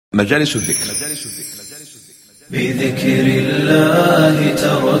مجالس الذكر. بذكر الله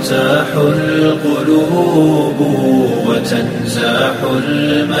ترتاح القلوب وتنزاح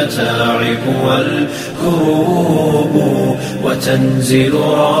المتاعب والكروب وتنزل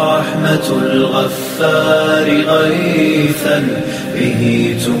رحمة الغفار غيثا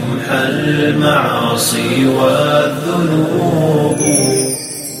به تمحى المعاصي والذنوب.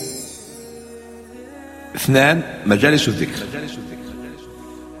 2. مجالس الذكر.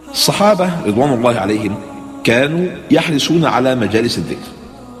 الصحابة رضوان الله عليهم كانوا يحرصون على مجالس الذكر،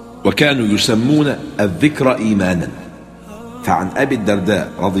 وكانوا يسمون الذكر إيمانا. فعن أبي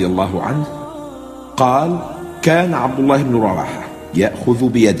الدرداء رضي الله عنه قال: كان عبد الله بن رواحة يأخذ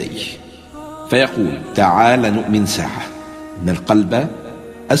بيديه فيقول: تعال نؤمن ساعة، إن القلب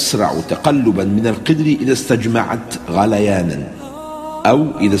أسرع تقلبا من القدر إذا استجمعت غليانا أو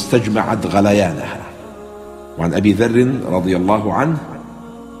إذا استجمعت غليانها. وعن أبي ذر رضي الله عنه: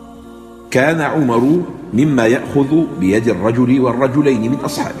 كان عمر مما يأخذ بيد الرجل والرجلين من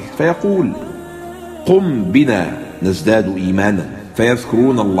أصحابه فيقول: قم بنا نزداد إيمانا،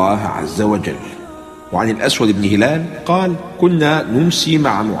 فيذكرون الله عز وجل. وعن الأسود بن هلال قال: كنا نمسي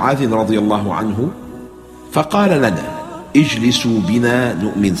مع معاذ رضي الله عنه فقال لنا: اجلسوا بنا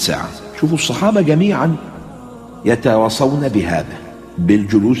نؤمن ساعة. شوفوا الصحابة جميعا يتواصون بهذا،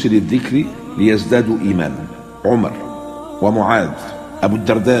 بالجلوس للذكر ليزدادوا إيمانا، عمر ومعاذ أبو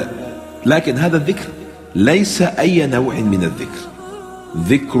الدرداء. لكن هذا الذكر ليس أي نوع من الذكر،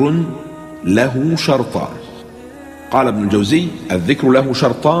 ذكر له شرطان. قال ابن الجوزي: الذكر له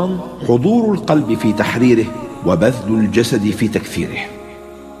شرطان: حضور القلب في تحريره، وبذل الجسد في تكثيره.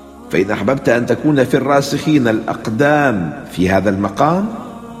 فإن أحببت أن تكون في الراسخين الأقدام في هذا المقام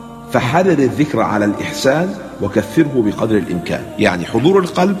فحرر الذكر على الإحسان وكثره بقدر الإمكان، يعني حضور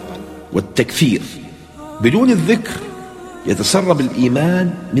القلب والتكثير. بدون الذكر يتسرب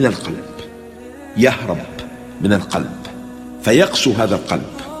الإيمان من القلب، يهرب من القلب فيقسو هذا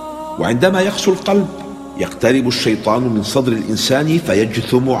القلب، وعندما يقسو القلب يقترب الشيطان من صدر الإنسان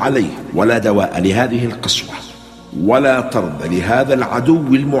فيجثم عليه، ولا دواء لهذه القسوة ولا طرد لهذا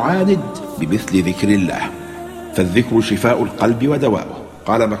العدو المعاند بمثل ذكر الله. فالذكر شفاء القلب ودواؤه.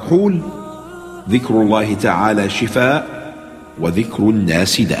 قال مكحول: ذكر الله تعالى شفاء وذكر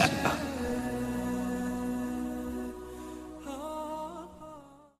الناس داء.